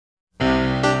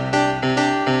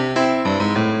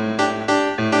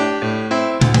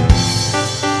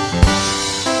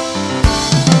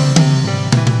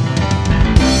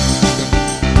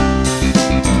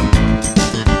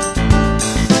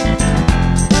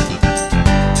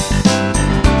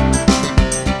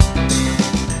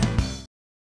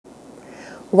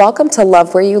welcome to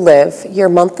Love Where You Live, your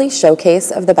monthly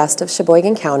showcase of the best of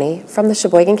Sheboygan County from the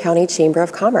Sheboygan County Chamber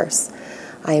of Commerce.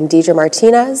 I am Deidre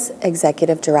Martinez,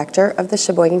 Executive Director of the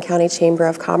Sheboygan County Chamber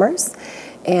of Commerce,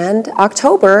 and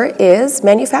October is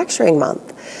Manufacturing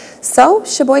Month. So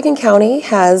Sheboygan County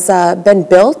has been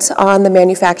built on the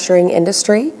manufacturing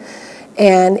industry,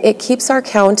 and it keeps our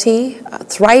county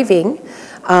thriving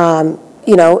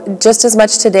just as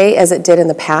much today as it did in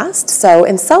the past. So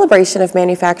in celebration of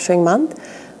Manufacturing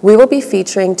Month, we will be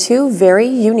featuring two very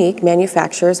unique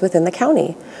manufacturers within the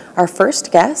county. Our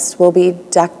first guest will be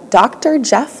Dr.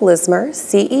 Jeff Lismer,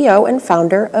 CEO and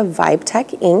founder of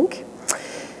VibeTech, Inc.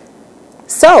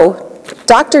 So,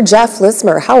 Dr. Jeff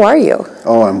Lismer, how are you?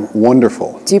 Oh, I'm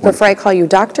wonderful. Do you prefer I call you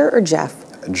Doctor or Jeff?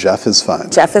 Jeff is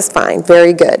fine. Jeff is fine.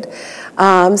 Very good.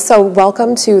 So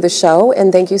welcome to the show,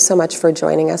 and thank you so much for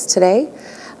joining us today.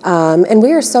 And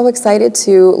we are so excited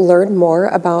to learn more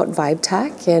about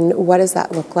VibeTech and what does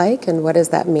that look like and what does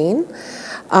that mean.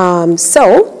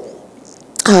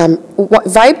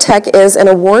 VibeTech is an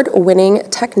award-winning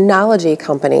technology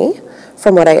company,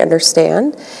 from what I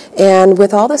understand. And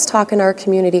with all this talk in our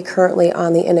community currently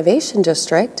on the Innovation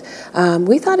District,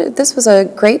 we thought this was a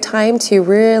great time to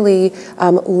really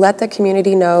let the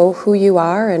community know who you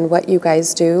are and what you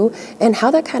guys do and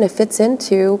how that kind of fits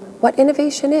into what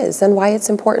innovation is and why it's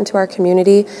important to our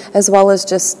community as well as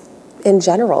just in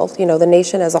general, the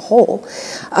nation as a whole.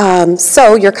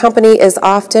 So your company is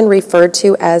often referred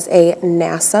to as a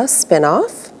NASA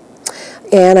spinoff,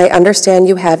 and I understand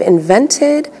you have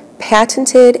invented,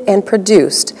 patented, and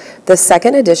produced the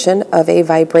second edition of a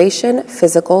vibration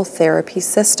physical therapy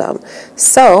system.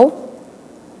 So,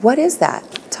 what is that?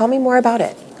 Tell me more about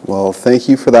it. Well, thank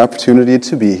you for the opportunity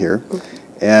to be here.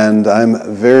 And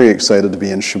I'm very excited to be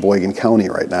in Sheboygan County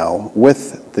right now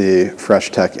with the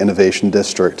Fresh Tech Innovation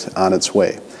District on its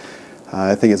way.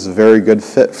 I think it's a very good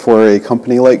fit for a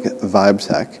company like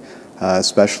VibeTech,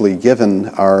 especially given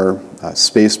our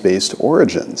space-based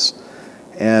origins.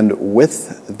 And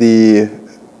with the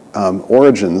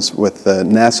origins, with the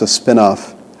NASA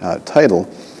spinoff title,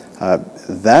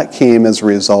 that came as a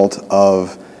result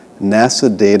of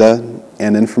NASA data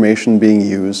and information being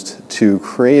used to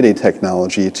create a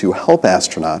technology to help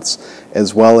astronauts,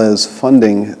 as well as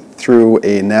funding through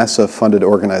a NASA-funded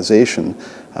organization.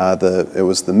 It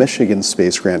was the Michigan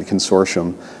Space Grant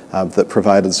Consortium that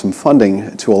provided some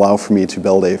funding to allow for me to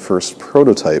build a first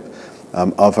prototype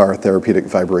of our therapeutic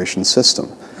vibration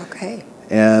system. Okay.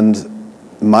 And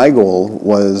my goal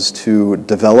was to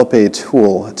develop a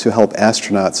tool to help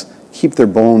astronauts keep their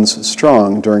bones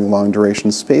strong during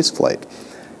long-duration space flight.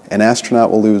 An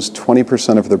astronaut will lose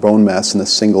 20% of their bone mass in a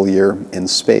single year in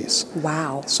space.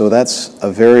 Wow. So that's a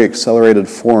very accelerated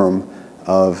form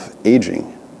of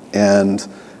aging. And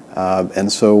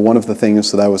so one of the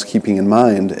things that I was keeping in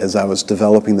mind as I was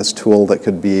developing this tool that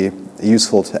could be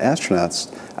useful to astronauts,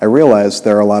 I realized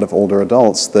there are a lot of older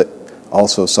adults that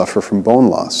also suffer from bone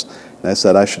loss. And I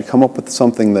said I should come up with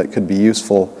something that could be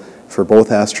useful for both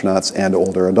astronauts and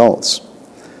older adults.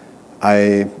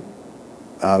 I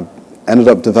ended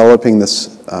up developing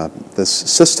this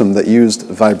system that used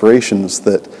vibrations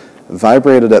that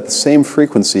vibrated at the same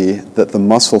frequency that the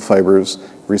muscle fibers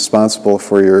responsible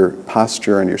for your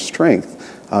posture and your strength.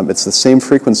 It's the same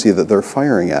frequency that they're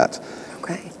firing at.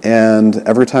 Okay. And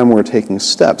every time we're taking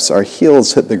steps, our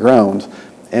heels hit the ground,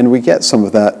 and we get some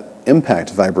of that impact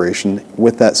vibration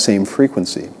with that same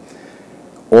frequency.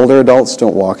 Older adults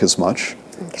don't walk as much,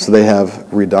 so they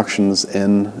have reductions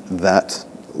in that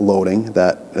loading,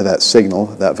 that signal,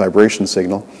 that vibration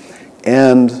signal,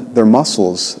 and their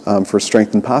muscles for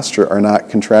strength and posture are not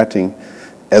contracting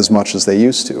as much as they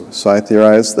used to. So I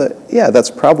theorized that, yeah,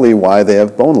 that's probably why they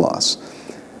have bone loss.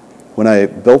 When I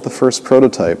built the first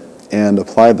prototype and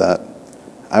applied that,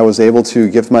 I was able to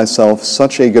give myself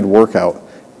such a good workout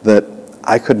that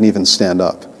I couldn't even stand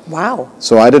up. Wow.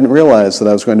 So I didn't realize that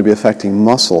I was going to be affecting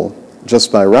muscle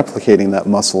just by replicating that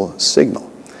muscle signal.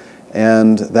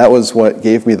 And that was what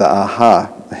gave me the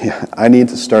aha. I need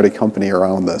to start a company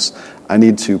around this. I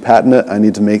need to patent it. I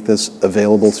need to make this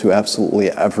available to absolutely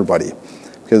everybody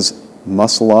because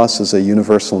muscle loss is a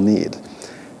universal need.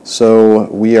 So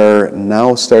we are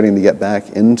now starting to get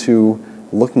back into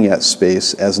looking at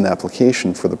space as an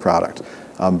application for the product.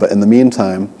 But in the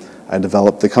meantime, I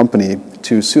developed the company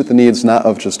to suit the needs not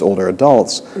of just older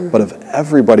adults, but of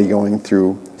everybody going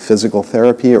through physical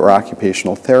therapy or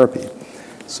occupational therapy.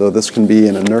 So this can be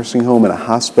in a nursing home, in a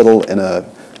hospital, in a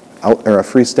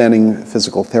freestanding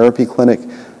physical therapy clinic,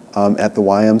 at the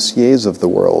YMCAs of the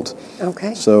world.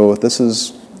 Okay. So this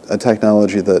is a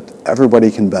technology that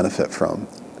everybody can benefit from.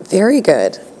 Very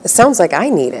good. It sounds like I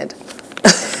need it.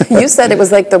 You said it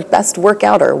was like the best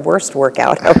workout or worst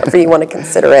workout, however you want to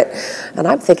consider it. And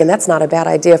I'm thinking that's not a bad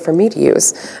idea for me to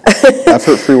use.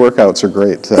 Effort-free workouts are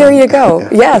great. There you go. Yeah.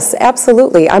 Yes,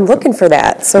 absolutely. I'm looking for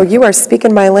that. So you are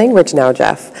speaking my language now,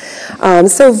 Jeff.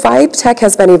 So VibeTech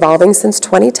has been evolving since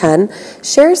 2010.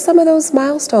 Share some of those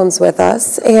milestones with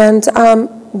us, and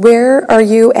where are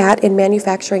you at in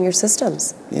manufacturing your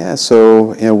systems? Yeah,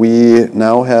 so we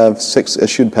now have 6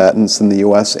 issued patents in the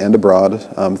U.S. and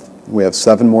abroad. We have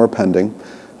 7 more pending.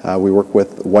 We work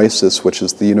with WISIS, which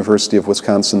is the University of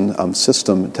Wisconsin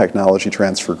System Technology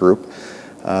Transfer Group.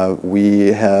 We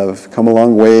have come a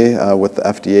long way with the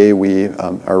FDA. We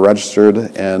are registered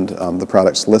and the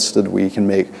product's listed. We can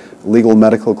make legal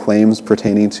medical claims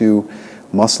pertaining to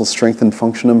muscle strength and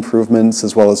function improvements,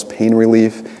 as well as pain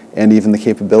relief, and even the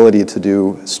capability to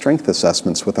do strength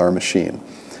assessments with our machine.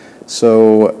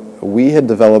 So we had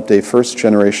developed a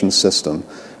first-generation system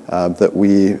that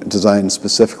we designed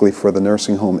specifically for the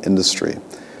nursing home industry.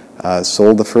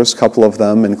 Sold the first couple of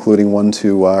them, including one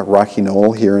to Rocky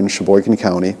Knoll here in Sheboygan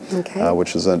County,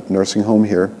 which is a nursing home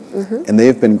here. And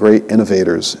they've been great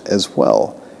innovators as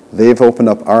well. They've opened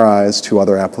up our eyes to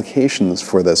other applications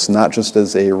for this, not just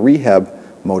as a rehab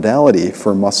modality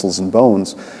for muscles and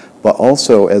bones, but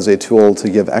also as a tool to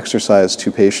give exercise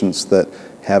to patients that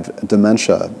have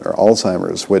dementia or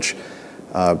Alzheimer's, which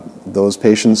those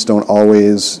patients don't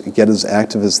always get as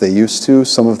active as they used to.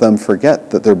 Some of them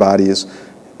forget that their bodies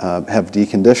have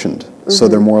deconditioned, so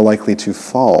they're more likely to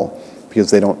fall because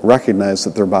they don't recognize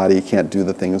that their body can't do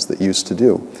the things that it used to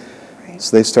do. Right.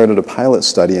 So they started a pilot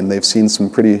study, and they've seen some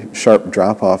pretty sharp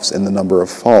drop-offs in the number of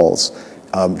falls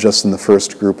just in the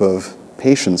first group of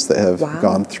patients that have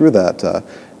gone through that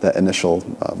initial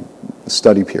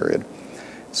study period.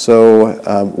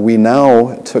 So we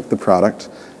now took the product,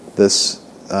 this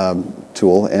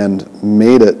tool, and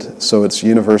made it so it's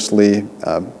universally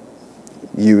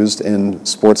used in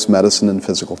sports medicine and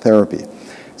physical therapy.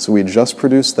 So we just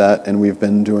produced that, and we've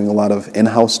been doing a lot of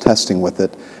in-house testing with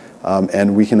it,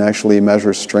 and we can actually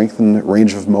measure strength and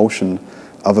range of motion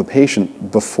of a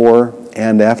patient before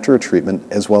and after a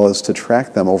treatment, as well as to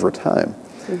track them over time.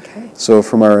 Okay. So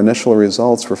from our initial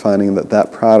results, we're finding that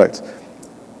that product,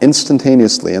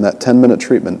 instantaneously in that 10-minute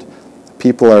treatment,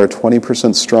 people are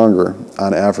 20% stronger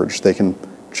on average. They can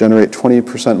generate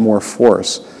 20% more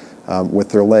force with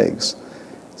their legs.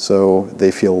 So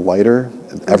they feel lighter,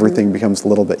 and everything becomes a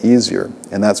little bit easier,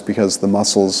 and that's because the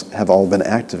muscles have all been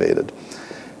activated.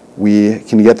 We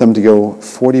can get them to go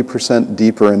 40%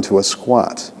 deeper into a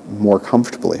squat more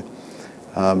comfortably.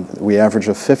 We average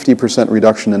a 50%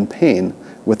 reduction in pain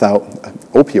without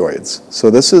opioids. So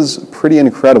this is pretty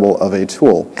incredible of a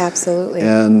tool. Absolutely.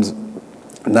 And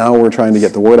now we're trying to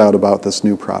get the word out about this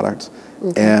new product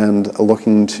and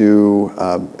looking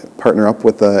to partner up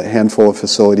with a handful of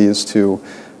facilities to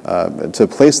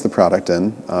place the product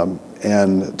in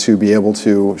and to be able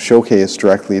to showcase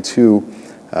directly to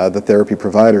the therapy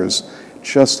providers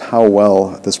just how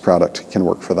well this product can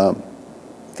work for them.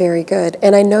 Very good.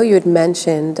 And I know you had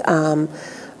mentioned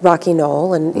Rocky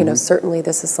Knoll, and you know, certainly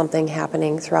this is something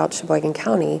happening throughout Sheboygan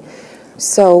County.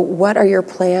 So what are your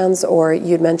plans, or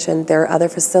you'd mentioned there are other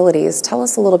facilities. Tell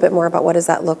us a little bit more about what does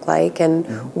that look like, and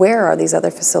where are these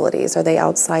other facilities? Are they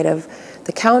outside of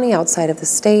the county, outside of the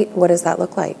state? What does that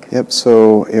look like? Yep,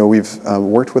 so we've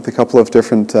worked with a couple of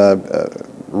different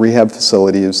rehab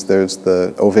facilities. There's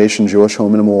the Ovation Jewish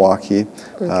Home in Milwaukee,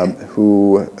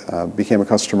 who became a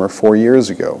customer 4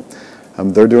 years ago.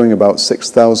 They're doing about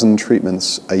 6,000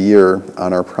 treatments a year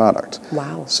on our product.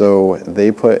 Wow. So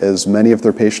they put as many of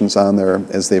their patients on there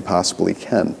as they possibly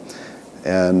can.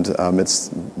 And it's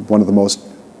one of the most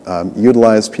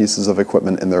utilized pieces of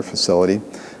equipment in their facility.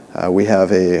 We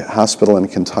have a hospital in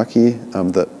Kentucky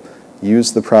that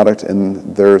used the product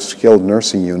in their skilled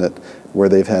nursing unit, where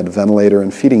they've had ventilator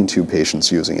and feeding tube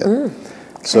patients using it.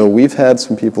 So we've had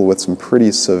some people with some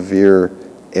pretty severe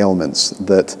ailments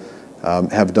that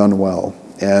have done well,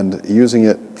 and using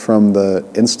it from the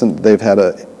instant they've had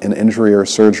an injury or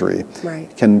surgery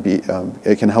can be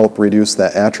it can help reduce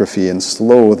that atrophy and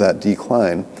slow that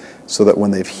decline, so that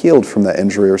when they've healed from that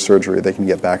injury or surgery, they can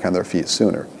get back on their feet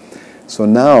sooner. So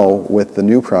now with the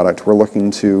new product, we're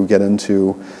looking to get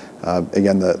into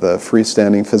again, the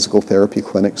freestanding physical therapy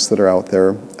clinics that are out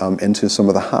there, into some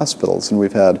of the hospitals. And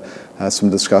we've had some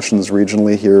discussions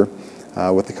regionally here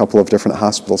with a couple of different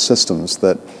hospital systems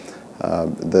that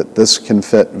this can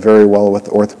fit very well with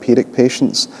orthopedic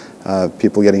patients,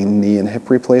 people getting knee and hip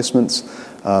replacements,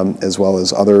 as well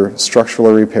as other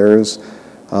structural repairs.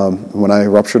 When I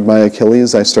ruptured my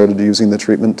Achilles, I started using the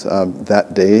treatment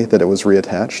that day that it was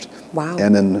reattached. Wow.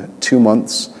 And in 2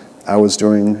 months, I was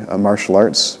doing martial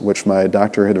arts, which my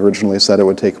doctor had originally said it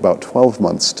would take about 12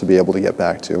 months to be able to get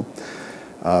back to.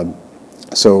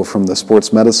 So from the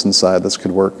sports medicine side, this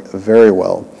could work very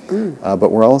well.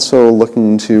 But we're also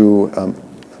looking to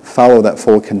follow that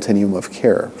full continuum of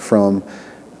care, from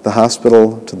the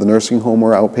hospital to the nursing home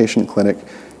or outpatient clinic,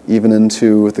 even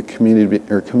into the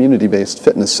community-based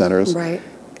fitness centers. Right.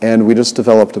 And we just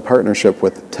developed a partnership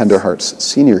with Tender Hearts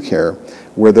Senior Care,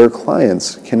 where their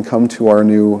clients can come to our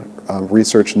new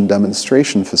research and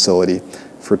demonstration facility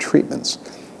for treatments.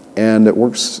 And it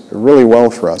works really well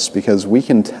for us because we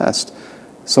can test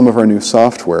some of our new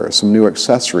software, some new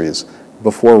accessories,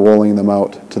 before rolling them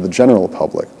out to the general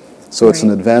public. So it's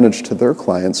an advantage to their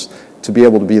clients to be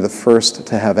able to be the first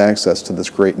to have access to this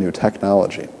great new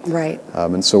technology. Right.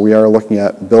 And so we are looking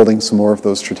at building some more of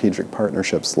those strategic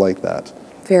partnerships like that.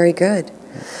 Very good.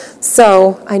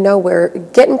 So I know we're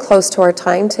getting close to our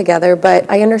time together, but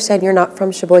I understand you're not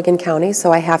from Sheboygan County,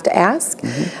 so I have to ask,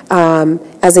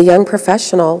 as a young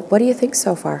professional, what do you think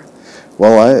so far?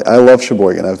 Well, I love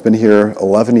Sheboygan. I've been here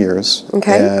 11 years,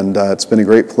 Okay. and it's been a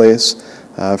great place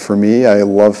for me. I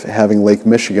love having Lake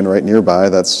Michigan right nearby.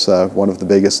 That's one of the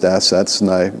biggest assets, and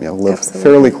I live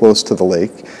fairly close to the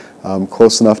lake,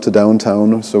 close enough to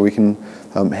downtown so we can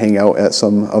hang out at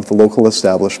some of the local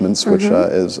establishments, which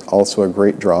is also a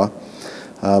great draw.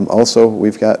 Also,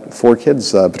 we've got 4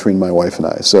 kids between my wife and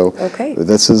I, so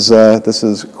this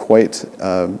is quite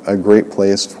a great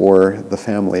place for the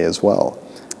family as well.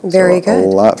 Very good. A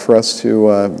lot for us to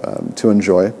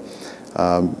enjoy.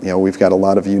 We've got a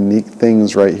lot of unique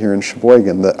things right here in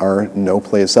Sheboygan that are no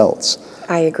place else.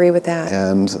 I agree with that.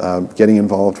 And getting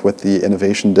involved with the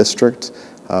Innovation District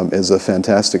is a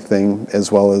fantastic thing,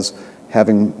 as well as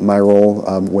having my role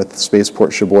with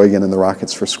Spaceport Sheboygan and the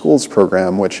Rockets for Schools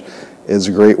program, which is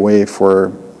a great way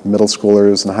for middle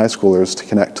schoolers and high schoolers to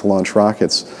connect to launch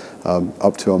rockets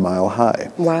up to a mile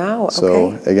high. Wow,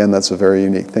 So again, that's a very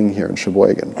unique thing here in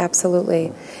Sheboygan.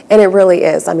 Absolutely. And it really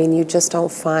is. I mean, you just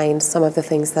don't find some of the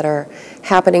things that are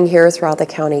happening here throughout the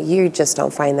county. You just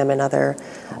don't find them in other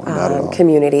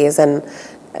communities. And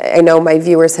I know my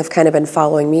viewers have kind of been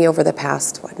following me over the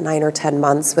past, 9 or 10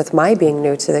 months with my being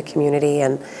new to the community.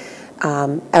 And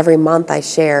every month I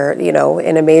share,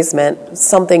 in amazement,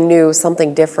 something new,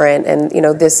 something different. And,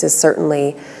 this is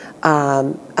certainly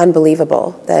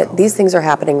unbelievable that these things are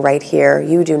happening right here.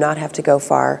 You do not have to go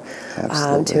far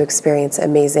to experience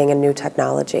amazing and new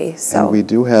technology. So and we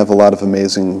do have a lot of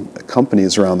amazing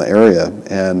companies around the area,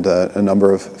 and a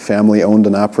number of family-owned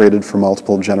and operated for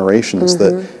multiple generations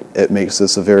that it makes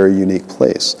this a very unique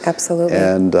place. Absolutely.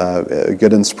 And a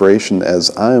good inspiration as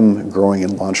I'm growing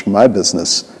and launching my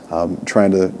business,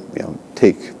 trying to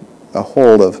take a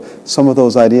hold of some of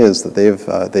those ideas that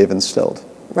they've instilled.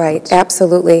 Right,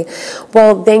 absolutely.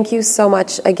 Well, thank you so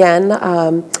much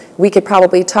again. We could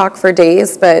probably talk for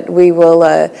days, but we'll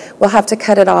have to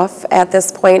cut it off at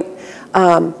this point.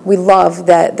 We love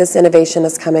that this innovation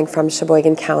is coming from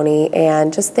Sheboygan County,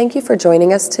 and just thank you for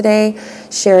joining us today,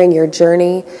 sharing your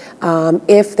journey.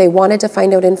 If they wanted to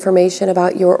find out information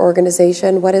about your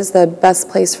organization, what is the best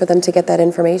place for them to get that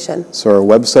information? So our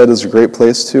website is a great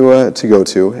place to go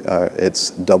to.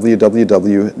 It's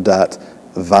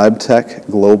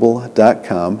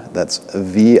www.VibeTechGlobal.com. That's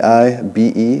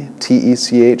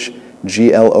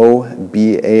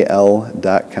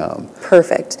VibeTechGlobal.com.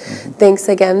 Perfect. Thanks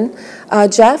again,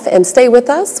 Jeff, and stay with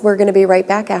us. We're going to be right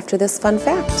back after this fun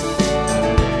fact.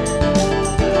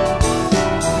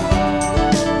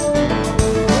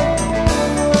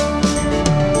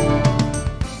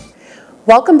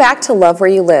 Welcome back to Love Where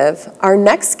You Live. Our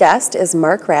next guest is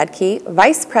Mark Radke,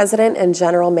 Vice President and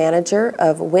General Manager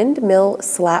of Windmill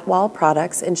Slatwall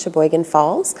Products in Sheboygan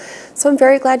Falls. So I'm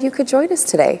very glad you could join us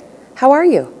today. How are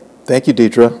you? Thank you,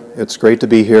 Deidre. It's great to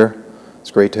be here.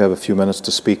 It's great to have a few minutes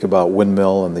to speak about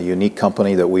Windmill and the unique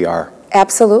company that we are.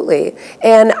 Absolutely.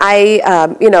 And I,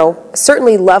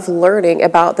 certainly love learning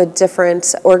about the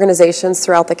different organizations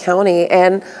throughout the county.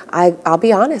 And I'll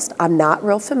be honest, I'm not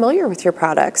real familiar with your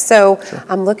products. So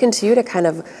I'm looking to you to kind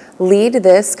of lead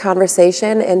this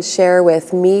conversation and share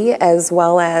with me as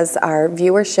well as our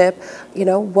viewership,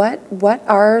 what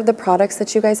are the products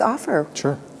that you guys offer?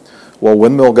 Sure. Well,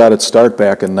 Windmill got its start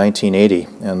back in 1980,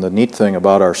 and the neat thing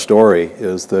about our story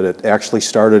is that it actually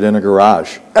started in a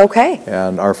garage. Okay.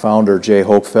 And our founder, Jay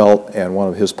Hochfeld, and one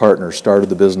of his partners started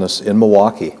the business in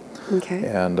Milwaukee. Okay.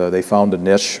 And they found a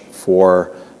niche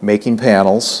for making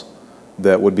panels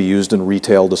that would be used in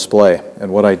retail display.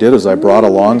 And what I did is I brought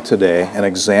along today an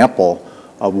example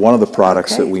of one of the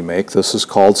products that we make. This is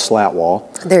called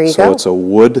Slatwall. There you go. So it's a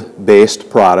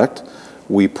wood-based product.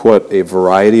 We put a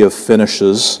variety of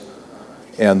finishes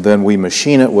and then we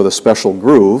machine it with a special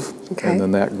groove, Okay. and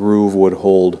then that groove would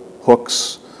hold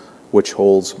hooks, which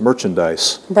holds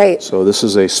merchandise. Right. So this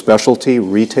is a specialty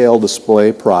retail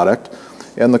display product.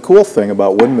 And the cool thing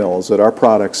about Windmill is that our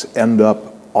products end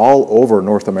up all over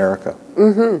North America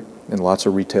in lots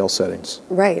of retail settings.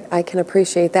 Right, I can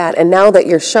appreciate that. And now that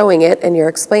you're showing it and you're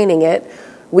explaining it,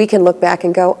 we can look back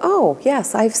and go, oh,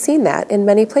 yes, I've seen that in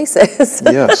many places.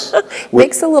 Yes.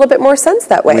 Makes a little bit more sense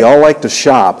that way. We all like to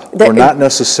shop. We're not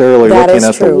necessarily that looking is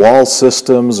at the true. wall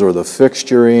systems or the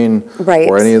fixturing Right.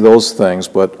 or any of those things,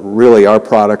 but really our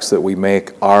products that we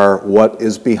make are what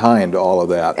is behind all of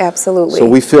that. Absolutely. So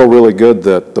we feel really good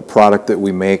that the product that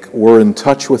we make, we're in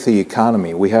touch with the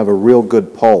economy. We have a real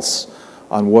good pulse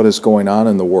on what is going on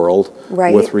in the world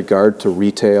Right. with regard to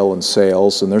retail and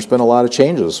sales, and there's been a lot of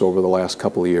changes over the last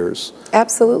couple of years.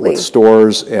 Absolutely. With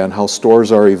stores and how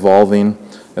stores are evolving,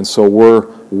 and so we're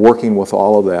working with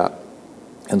all of that.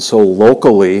 And so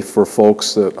locally, for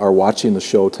folks that are watching the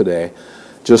show today,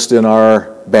 just in our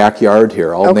backyard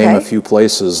here, I'll name a Okay. few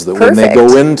places that when they Perfect.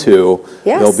 go into,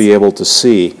 Yes. they'll be able to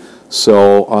see.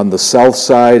 So on the south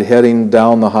side, heading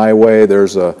down the highway,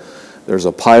 there's a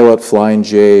Pilot Flying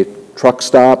J truck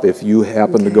stop. If you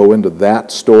happen to go into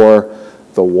that store,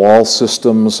 the wall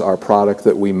systems are product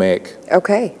that we make.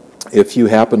 Okay. If you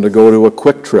happen to go to a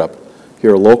Quick Trip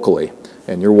here locally,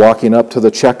 and you're walking up to the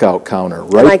checkout counter,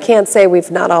 right? And I can't say we've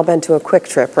not all been to a Quick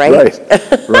Trip, right?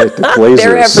 Right, the Glazers.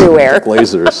 They're everywhere. The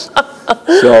Glazers.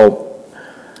 So,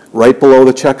 right below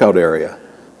the checkout area,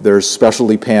 there's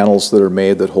specialty panels that are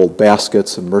made that hold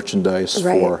baskets and merchandise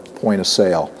Right. for point of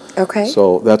sale. Okay.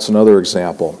 So that's another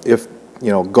example. If,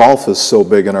 golf is so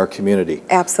big in our community.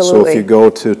 Absolutely. So if you go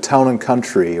to Town and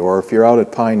Country, or if you're out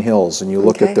at Pine Hills and you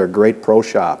look Okay. at their great pro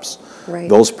shops, Right.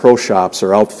 those pro shops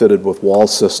are outfitted with wall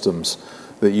systems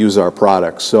that use our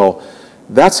products. So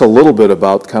that's a little bit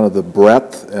about kind of the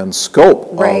breadth and scope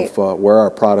Right. of where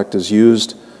our product is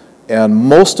used. And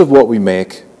most of what we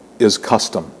make is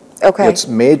custom. Okay. It's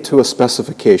made to a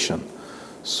specification.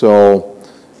 So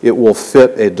it will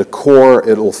fit a decor,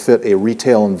 it will fit a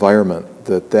retail environment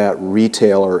that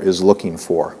retailer is looking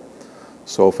for.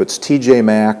 So if it's TJ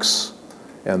Maxx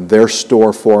and their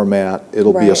store format,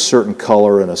 it'll be a Right. certain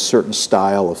color and a certain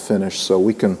style of finish. So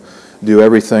we can do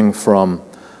everything from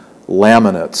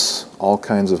laminates, all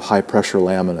kinds of high-pressure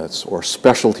laminates, or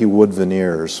specialty wood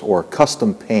veneers, or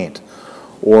custom paint,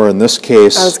 or in this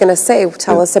case... I was going to say,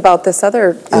 tell us about this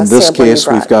other in this sample you case,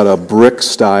 we've brought. got a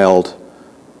brick-styled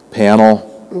panel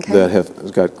Okay. that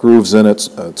has got grooves in it.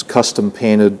 It's custom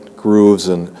painted grooves,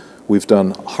 and we've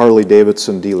done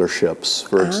Harley-Davidson dealerships,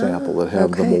 for example, that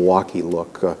have the okay. Milwaukee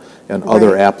look, and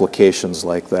other Right. applications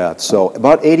like that. So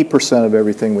about 80% of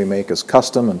everything we make is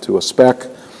custom and to a spec.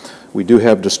 We do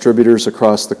have distributors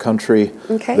across the country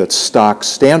Okay. that stock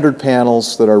standard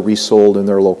panels that are resold in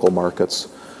their local markets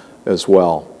as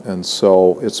well. And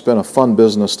so it's been a fun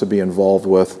business to be involved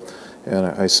with. And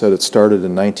I said it started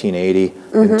in 1980.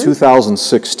 In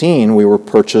 2016, we were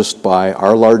purchased by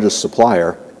our largest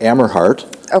supplier, Amerhart.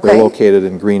 Okay. They're located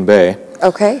in Green Bay.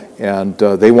 Okay. And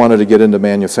they wanted to get into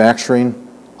manufacturing.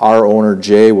 Our owner,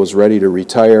 Jay, was ready to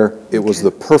retire. It was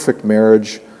the perfect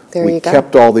marriage. There We you go.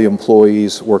 kept all the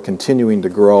employees. We're continuing to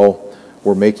grow.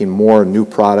 We're making more new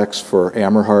products for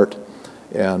Amerhart.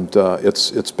 And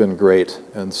it's been great.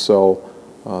 And so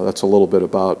that's a little bit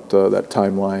about that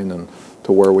timeline and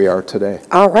to where we are today.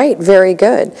 All right, very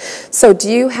good. So do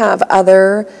you have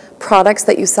other products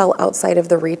that you sell outside of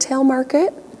the retail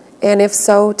market? And if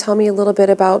so, tell me a little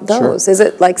bit about those. Sure. Is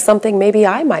it like something maybe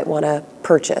I might want to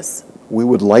purchase? We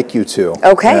would like you to.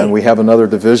 Okay. And we have another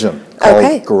division called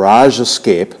Okay. Garage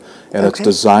Escape, and it's Okay.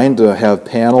 designed to have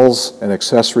panels and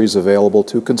accessories available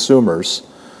to consumers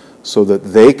so that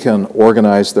they can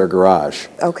organize their garage.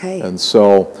 Okay. And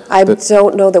so I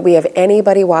don't know that we have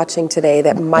anybody watching today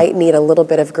that might need a little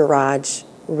bit of garage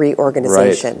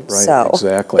reorganization. Right, So.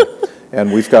 exactly.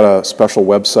 And we've got a special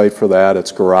website for that.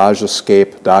 It's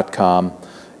garageescape.com,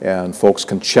 and folks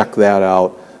can check that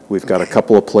out. We've got a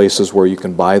couple of places where you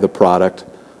can buy the product,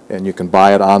 and you can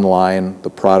buy it online. The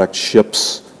product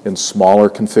ships in smaller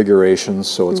configurations,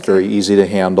 so it's very easy to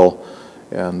handle.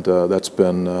 And that's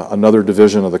been another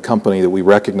division of the company that we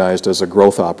recognized as a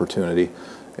growth opportunity.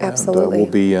 Absolutely. And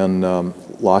we'll be in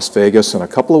Las Vegas in a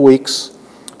couple of weeks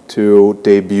to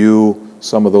debut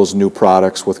some of those new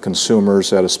products with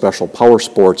consumers at a special power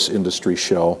sports industry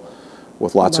show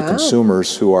with lots of Wow.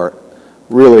 consumers who are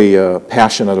really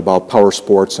passionate about power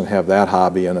sports and have that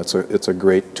hobby, and it's a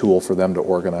great tool for them to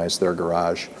organize their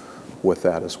garage with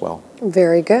that as well.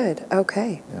 Very good.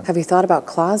 Okay. Yeah. Have you thought about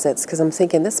closets? Because I'm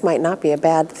thinking this might not be a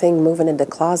bad thing moving into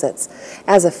closets.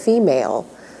 As a female,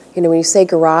 you know, when you say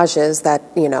garages, that,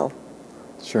 you know,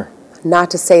 Sure.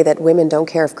 not to say that women don't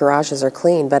care if garages are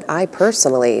clean, but I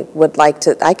personally would like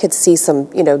to, I could see some,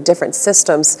 you know, different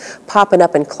systems popping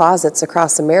up in closets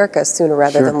across America sooner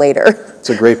rather than later. It's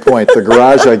a great point. The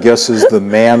garage, I guess, is the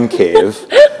man cave,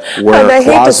 where and I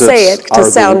hate to say it to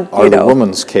sound, are the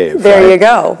woman's cave. There right? you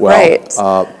go, well,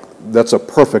 right. That's a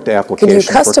perfect application Can you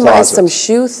for customize closets. some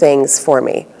shoe things for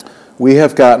me? We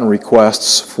have gotten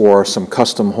requests for some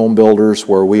custom home builders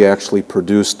where we actually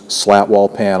produced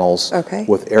Slatwall panels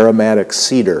with aromatic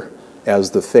cedar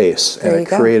as the face, and it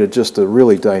created just a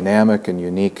really dynamic and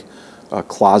unique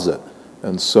closet.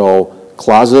 And so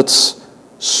closets,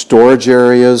 storage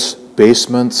areas,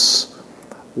 basements,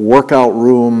 workout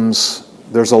rooms,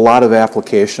 there's a lot of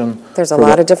application. There's a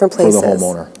lot of different places. For the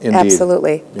homeowner, indeed.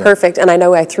 Absolutely. Yeah. Perfect. And I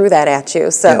know I threw that at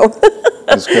you, so. Yeah.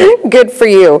 That's good. Good for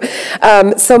you.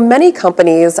 So many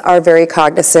companies are very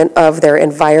cognizant of their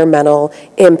environmental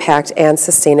impact and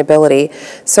sustainability.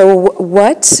 So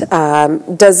what,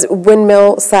 does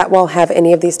Windmill Slatwall have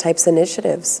any of these types of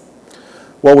initiatives?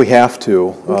 Well, we have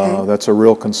to. That's a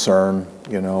real concern,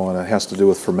 you know, and it has to do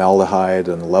with formaldehyde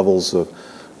and levels of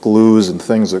glues and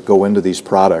things that go into these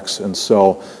products. And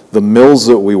so the mills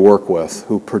that we work with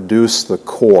who produce the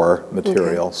core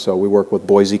material, so we work with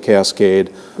Boise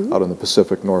Cascade out in the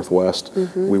Pacific Northwest.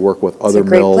 We work with other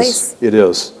mills. Place. It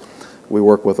is. We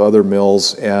work with other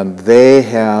mills, and they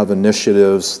have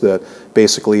initiatives that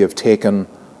basically have taken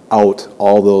out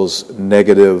all those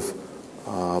negative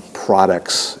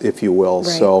products, if you will.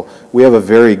 Right. So we have a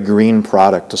very green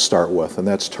product to start with, and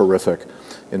that's terrific.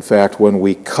 In fact, when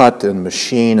we cut and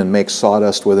machine and make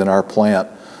sawdust within our plant,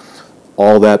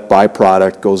 all that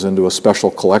byproduct goes into a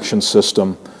special collection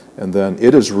system, and then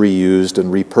it is reused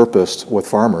and repurposed with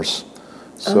farmers.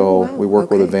 So we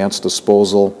work with Advanced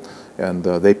Disposal, and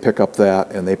they pick up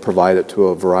that and they provide it to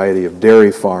a variety of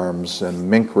dairy farms and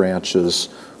mink ranches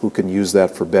who can use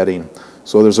that for bedding.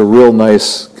 So there's a real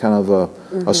nice kind of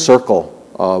a circle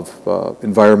of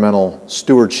environmental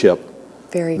stewardship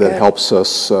that helps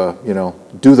us, you know,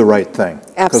 do the right thing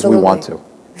because we want to.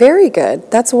 Very good.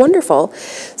 That's wonderful.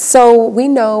 So we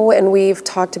know, and we've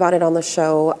talked about it on the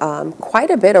show quite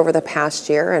a bit over the past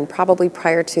year and probably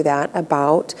prior to that,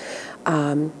 about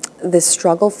the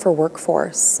struggle for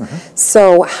workforce.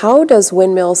 So how does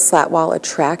Windmill Slatwall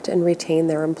attract and retain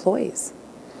their employees?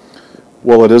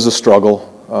 Well, it is a struggle.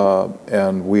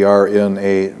 And we are in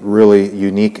a really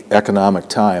unique economic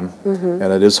time,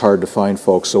 and it is hard to find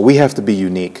folks. So we have to be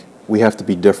unique. We have to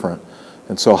be different.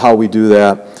 And so how we do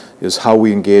that is how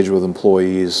we engage with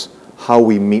employees, how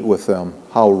we meet with them,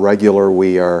 how regular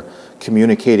we are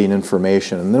communicating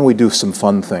information. And then we do some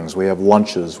fun things. We have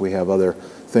lunches. We have other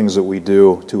things that we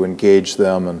do to engage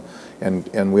them.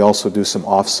 And we also do some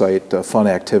off-site fun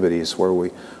activities where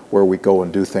we go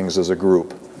and do things as a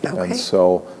group. And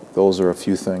so those are a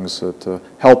few things that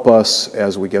help us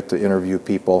as we get to interview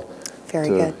people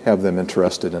to have them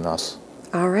interested in us.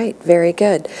 All right, very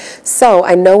good. So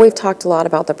I know we've talked a lot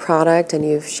about the product and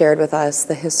you've shared with us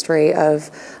the history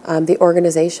of the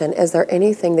organization. Is there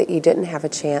anything that you didn't have a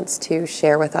chance to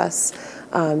share with us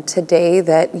today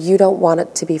that you don't want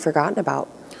it to be forgotten about?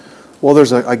 Well,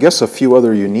 there's, I guess, a few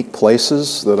other unique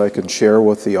places that I can share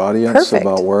with the audience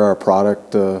about where our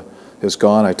product has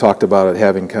gone. I talked about it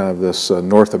having kind of this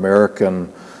North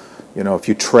American, you know, if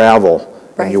you travel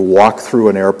and you walk through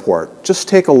an airport, just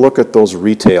take a look at those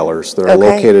retailers that are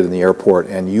located in the airport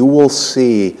and you will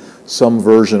see some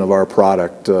version of our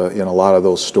product in a lot of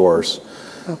those stores.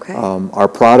 Our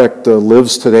product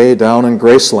lives today down in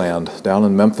Graceland, down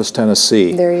in Memphis,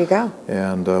 Tennessee. There you go.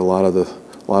 And a lot of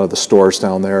the stores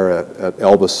down there at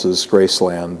Elvis's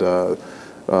Graceland,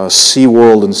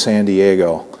 SeaWorld in San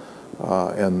Diego.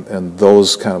 And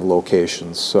those kind of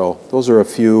locations. So those are a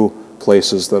few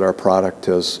places that our product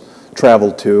has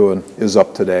traveled to and is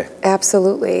up today.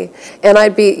 Absolutely. And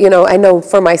I'd be, you know, I know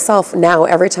for myself now,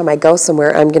 every time I go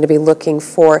somewhere, I'm going to be looking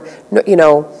for, you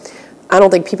know, I don't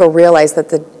think people realize that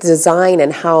the design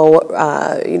and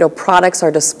how, you know, products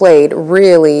are displayed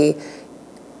really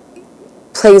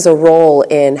plays a role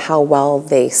in how well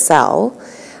they sell.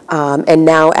 And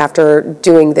now after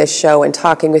doing this show and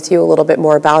talking with you a little bit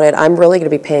more about it, I'm really going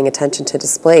to be paying attention to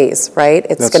displays, right?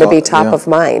 It's going to be top of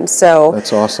mind. So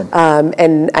that's awesome.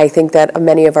 And I think that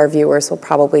many of our viewers will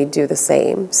probably do the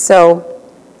same. So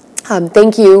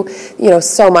thank you,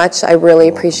 so much. I really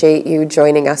appreciate you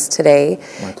joining us today.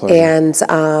 My pleasure.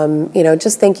 And,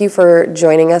 just thank you for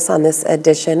joining us on this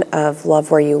edition of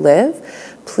Love Where You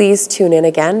Live. Please tune in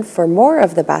again for more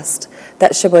of the best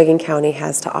that Sheboygan County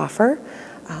has to offer.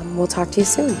 We'll talk to you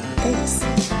soon. Thanks.